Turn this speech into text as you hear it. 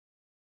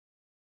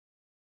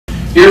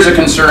here's a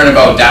concern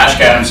about dash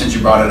cams, since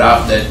you brought it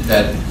up,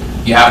 that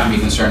you have to be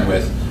concerned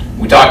with.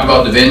 We talked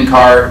about the VIN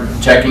card,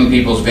 checking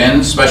people's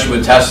VINs, especially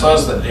with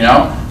Teslas, that, you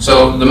know,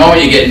 so the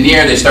moment you get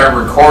near, they start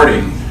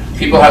recording.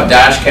 People have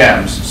dash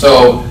cams,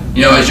 so,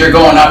 you know, as you're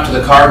going up to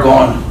the car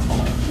going,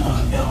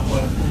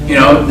 you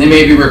know, they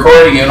may be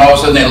recording you, and all of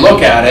a sudden they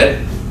look at it,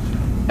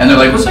 and they're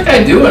like, what's that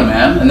guy doing,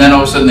 man? And then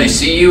all of a sudden they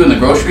see you in the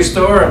grocery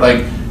store.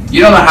 Like,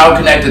 you don't know how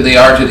connected they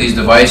are to these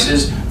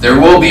devices. There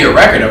will be a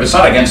record of it. It's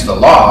not against the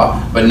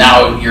law, but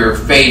now your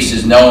face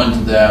is known to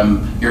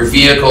them. Your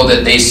vehicle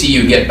that they see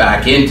you get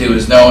back into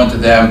is known to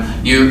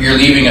them. You're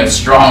leaving a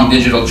strong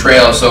digital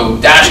trail. So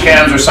dash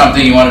cams are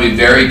something you want to be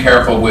very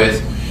careful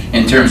with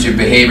in terms of your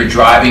behavior,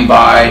 driving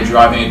by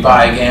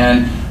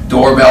again,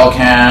 doorbell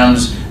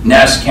cams,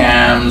 Nest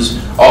cams.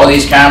 All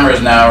these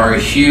cameras now are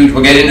huge.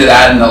 We'll get into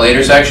that in the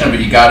later section, but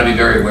you got to be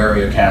very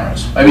wary of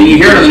cameras. I mean, you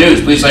hear it on the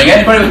news, police saying,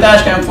 anybody with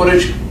dash cam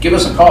footage, give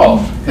us a call,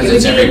 because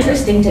it's everywhere. It would be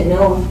interesting to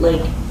know,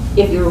 like,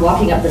 if you were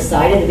walking up the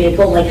side of the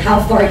vehicle, like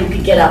how far you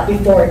could get up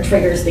before it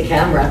triggers the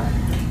camera.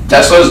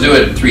 Teslas do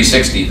it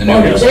 360, the new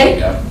Oh, do they?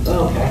 Yeah.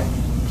 Oh, okay.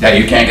 Yeah,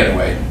 you can't get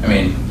away. I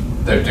mean,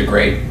 they're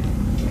great,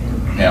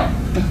 you know,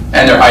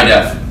 and they're high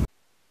def.